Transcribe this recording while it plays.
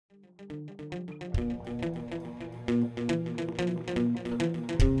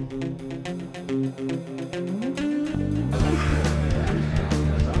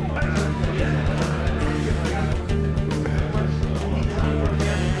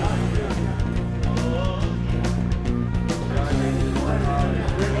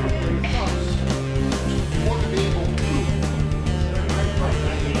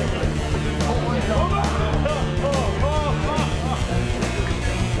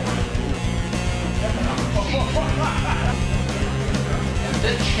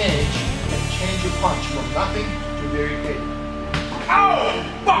Change your punch from nothing to very big. Ow!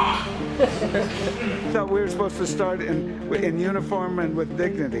 Fuck! I thought we were supposed to start in uniform and with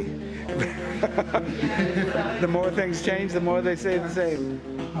dignity. The more things change, the more they say the same.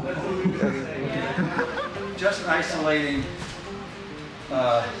 Just isolating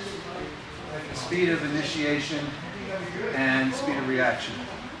speed of initiation and speed of reaction.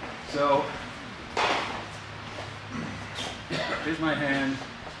 So here's my hand.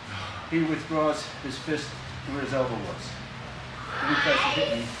 He withdraws his fist to where his elbow was. Then he tries to hit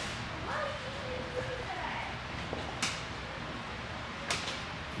me.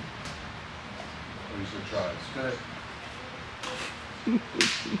 At least it tries. Go ahead.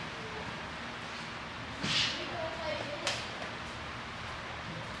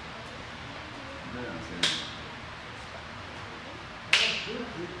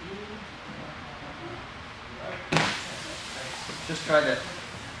 Just try that.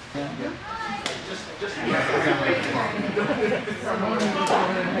 Yeah. Just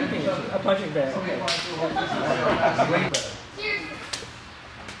a punching bag.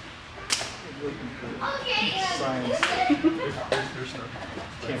 Science.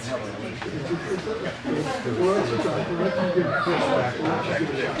 Can't help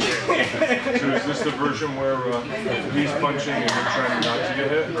So is this the version where he's punching and you're trying not to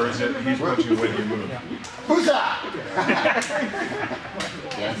get hit, or is it he's punching when you move? Who's that?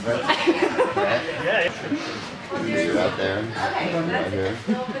 Yeah. You're out there. Okay.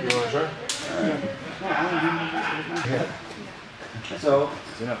 You want to try? So,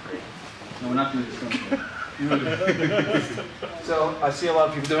 no, we're not doing this. So I see a lot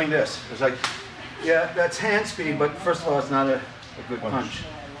of people doing this. It's like, yeah, that's hand speed, but first of all, it's not a good punch.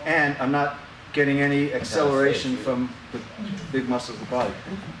 And I'm not getting any acceleration from the big muscles of the body.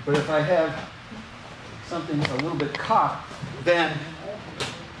 But if I have something a little bit cocked, then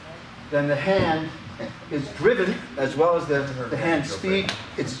the hand is driven as well as the hand speed.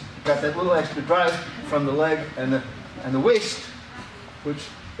 It's got that little extra drive from the leg and the waist, which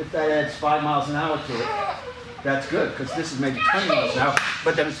if that adds 5 miles an hour to it, that's good, because this is maybe 20 miles an hour,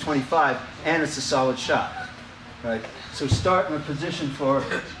 but then it's 25, and it's a solid shot, right? So start in a position for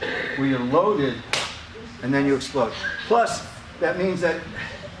where you're loaded, and then you explode. Plus, that means that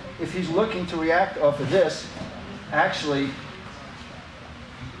if he's looking to react off of this, actually,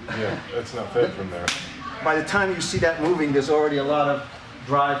 Yeah, that's not fed from there. by the time you see that moving, there's already a lot of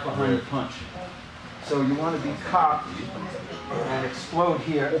drive behind the punch. So you want to be cocked and explode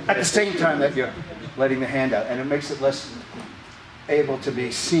here at the same time that you're letting the hand out, and it makes it less able to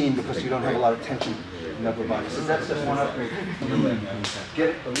be seen because you don't have a lot of tension in the upper body. So that's just one upgrade. Get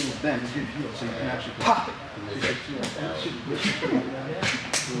it a little bent so you can actually pop it.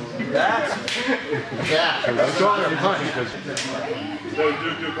 That's I'm drawing a punch. Do a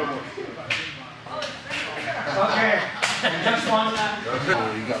couple more. okay. And just one.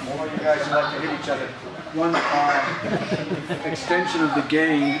 You got more of you guys who like to hit each other. One extension of the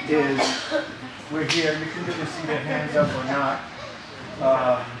game is we're here. You can either see their hands up or not.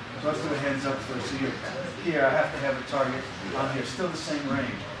 Let's do the hands up first. So you're here. I have to have a target on here. Still the same range.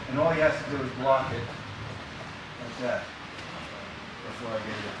 And all he has to do is block it like that before I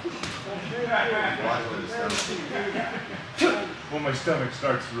get it. Well, my stomach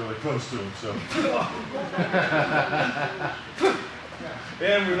starts really close to him, so.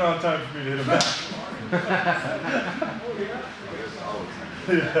 And we don't have time for me to hit him back.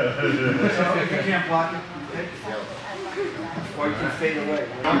 So if you can't block it, or you can fade away.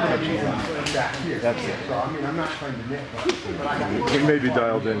 That's it. So, I mean, I'm not trying to nip, but I have He may be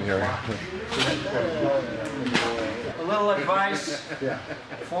dialed in here. A little advice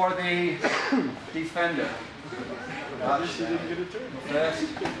for the defender. Fast,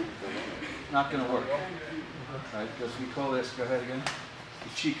 not going to work. Right, because we call this, go ahead again, the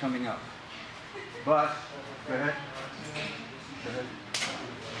chi coming up. But, go ahead. Go ahead.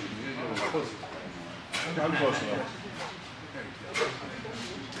 I'm close enough.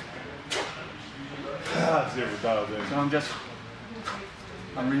 See if we're dialed in. So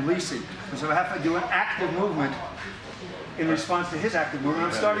I'm releasing. So if I have to do an active movement, in response to his active movement.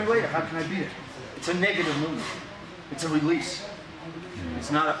 I'm starting later. How can I beat it? It's a negative movement. It's a release.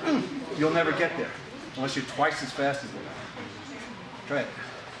 It's not a, you'll never get there unless you're twice as fast as the guy. Try it.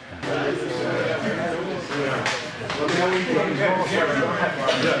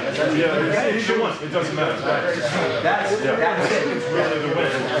 Yeah, either one. It doesn't matter. That's it. It's really the winner.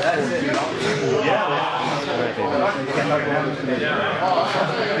 That's it. Yeah.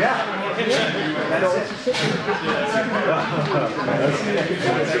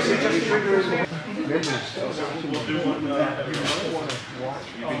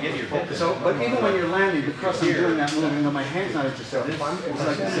 So, but even when you're landing, because I'm doing that movement, you know, my hand's not at yourself. It's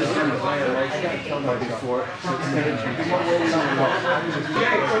like this is kind of before. So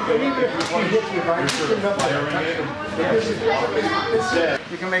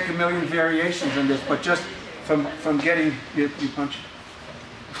you can make a million variations in this, but just from getting you punch,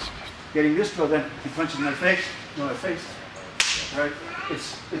 getting this flow, then he punches in my face, right?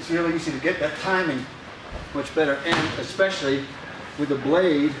 It's really easy to get that timing much better, and especially with the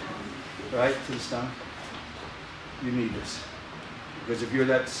blade, right, to the stomach, you need this. Because if you're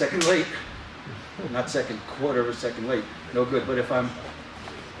that second late, not second quarter of a second late, no good. But if I'm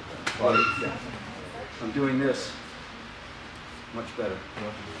doing this, much better,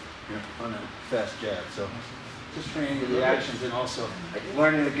 on a fast jab. So just training the reactions and also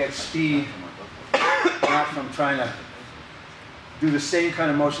learning to get speed, not from trying to do the same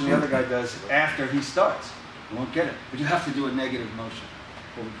kind of motion the other guy does after he starts. You won't get it. But you have to do a negative motion,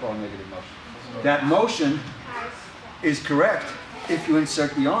 what we call a negative motion. That motion is correct if you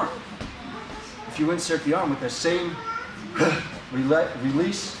insert the arm. If you insert the arm with the same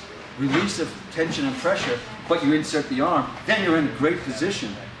release of tension and pressure, but you insert the arm, then you're in a great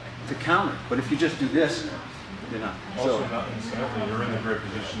position to counter. But if you just do this, you're not. Also, not incidentally, you're in a great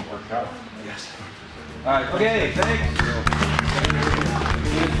position to work out. Yes. All right. Okay. Thanks.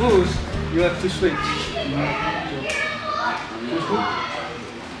 When you boost, you have to switch.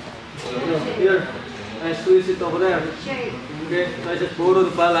 Here, I squeeze it over there. Okay. So I just borrow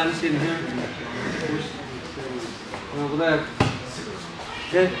the balance in here. Push over there.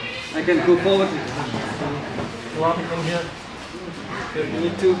 Okay. I can go forward. Walk from here. Okay. You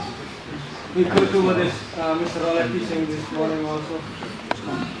need to. We go to what is Mr. Roller teaching this morning also.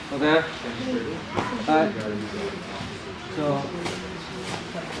 Over there. Alright.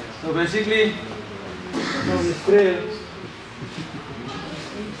 So basically, from this drill,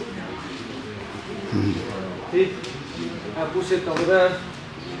 see, I push it over there,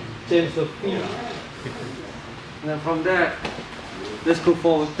 change the feet, and then from there, let's go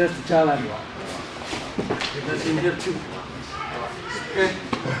forward. That's the challenge. That's in here too. Okay,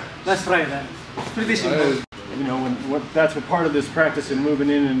 let's try that. It's pretty simple. You know, that's what part of this practice in moving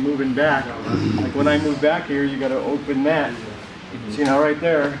in and moving back. Like when I move back here, you got to open that. See now right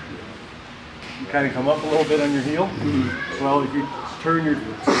there, you kind of come up a little bit on your heel. Well, if you turn you're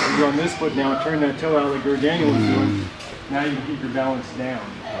on this foot now, turn that toe out like Daniel was doing, now you can keep your balance down.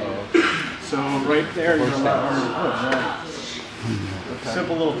 So right there, you're a lot harder to push. Right?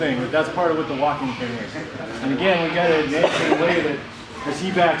 Simple little thing, but that's part of what the walking thing is. And again, we got to advance in a way that as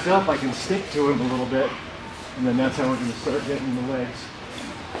he backs up, I can stick to him a little bit. And then that's how we're going to start getting the legs.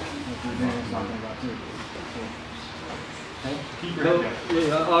 Like Reagan was talking about too. So, keep your head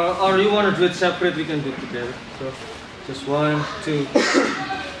down. Or you want to do it separate, we can do it together. So just 1, 2,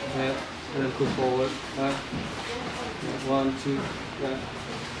 yeah, and then go forward. 1, 2, yeah,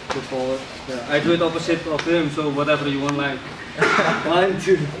 go forward. Yeah. I do it opposite of him, so whatever you want, like 1,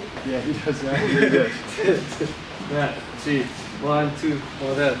 2. Yeah, he does that. He does. Yeah, see, 1, 2,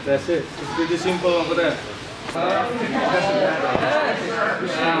 over there. That's it. It's pretty simple over there. Break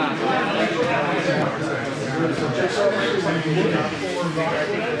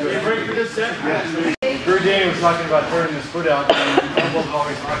for this set? Reagan was talking about turning his foot out, and Moffett was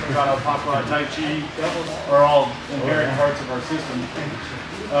always talking about how Papa Tai Chi are all inherent parts of our system.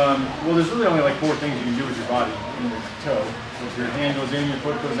 Well, there's really only like 4 things you can do with your body and your toe. So if your hand goes in, your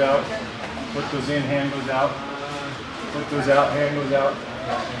foot goes out, foot goes in, hand goes out, foot goes out, hand goes out,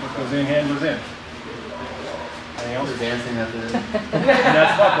 foot goes in, hand goes in. Anything else? Dancing after this. And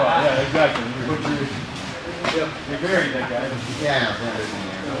that's Papa, yeah, exactly. They buried that guy. Yeah,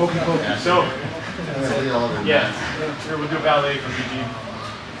 Hokey pokey. So, yeah. Here we'll do ballet for BG.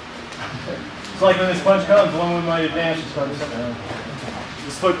 It's like when this punch comes, one with my advance, you start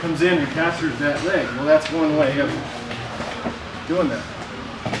this foot comes in and captures that leg. Well, that's one way of doing that.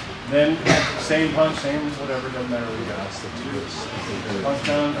 Then, same punch, same whatever, doesn't matter what you got. Punch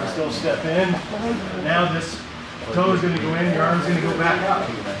down, still step in. Now this toe is going to go in, your arm is going to go back out.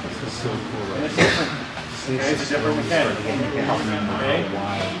 And it's different. it's a different mechanic. Okay?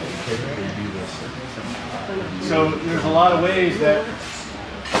 So there's a lot of ways that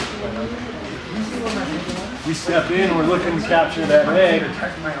we step in, we're looking to capture that leg,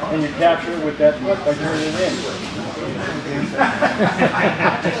 and you capture it with that foot by turning it in.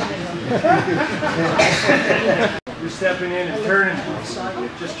 You're stepping in and turning,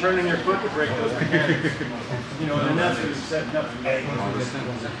 just turning your foot to break those mechanics. You know, and that's what you're setting up.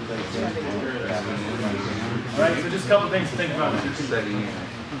 Alright, so just a couple things to think about.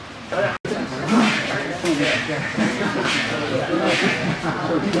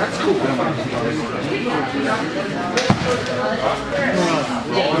 That's cool.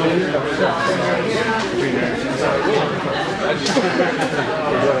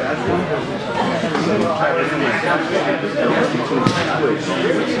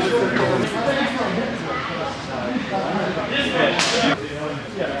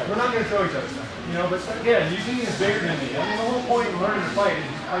 Yeah, we're not going to throw each other stuff, you know, but again, using is bigger than me. I mean, the whole point of learning to fight is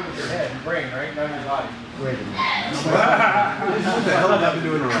you fight with your head and brain, right? Not your body. Wait a minute. What the hell have I been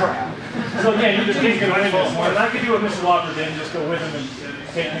doing around? So again, you just can't get away with this one. And I could do what Mr. Walker did and just go with him and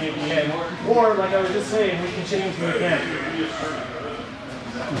take me at the end. Or, like I was just saying, we can change the mechanic.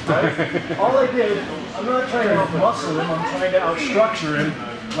 Right? All I did, I'm not trying to out-muscle him, I'm trying to out-structure him,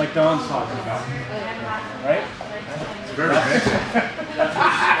 like Don's talking about. Right? It's very big.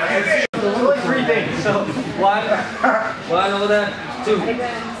 Only three things. So one over there, two.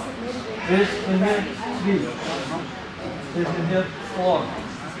 This in here, three. This in here, 4.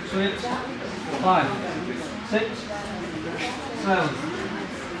 Switch, 5, 6, 7,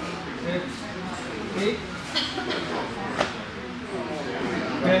 8, 8.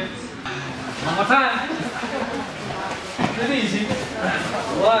 Okay. One more time. Pretty easy. 1,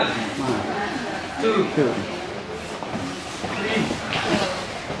 2, 3,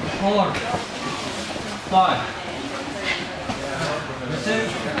 4, 5. Listen.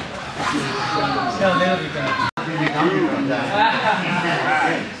 Still a little bit.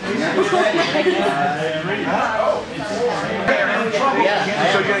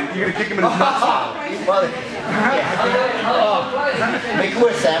 So you're gonna kick him in his nuts? Make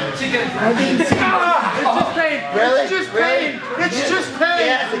quick, Sam. It's just pain. Really? It's just pain. It's just pain.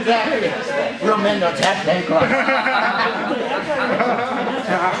 Yes, exactly. Real men don't tap that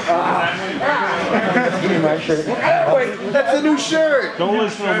Give me my shirt. Wait, that's a new shirt. Don't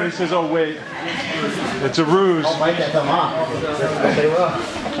listen to him when he says, oh wait. It's a ruse. I'll bite that thumb off. They will.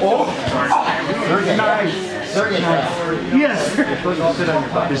 Oh! Nice. Yes.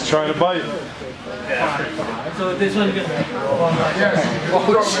 He's trying to bite. So this one gets.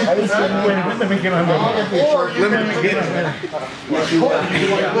 Let me get on.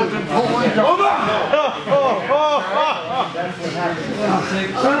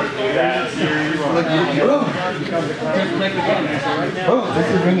 Oh, this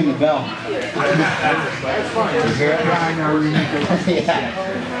is ringing the bell.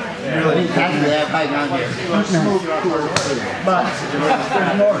 Really? Time to have high down here. But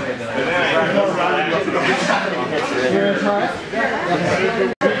there's more.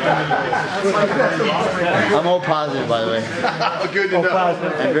 I'm all positive, by the way. Good to know.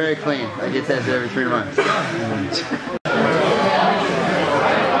 I'm very clean. I get tested every 3 months.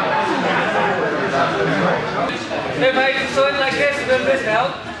 If I show it like this, will this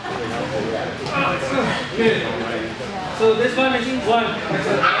help? Good. So this one is 1.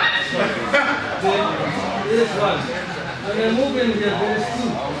 This is 1. And then move in here, there is 2.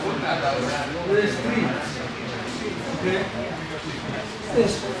 There is 3. Okay.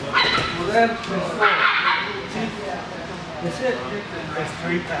 This. There is 4. That's it. That's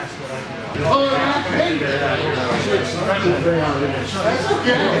 3 past what I do. Oh, hey! That's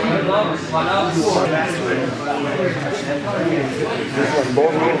okay. This one,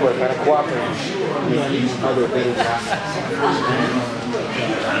 both of them were kind of cooperating. These other things.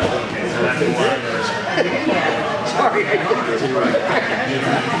 Sorry, I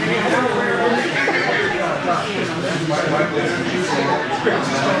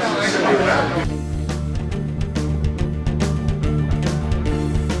did it.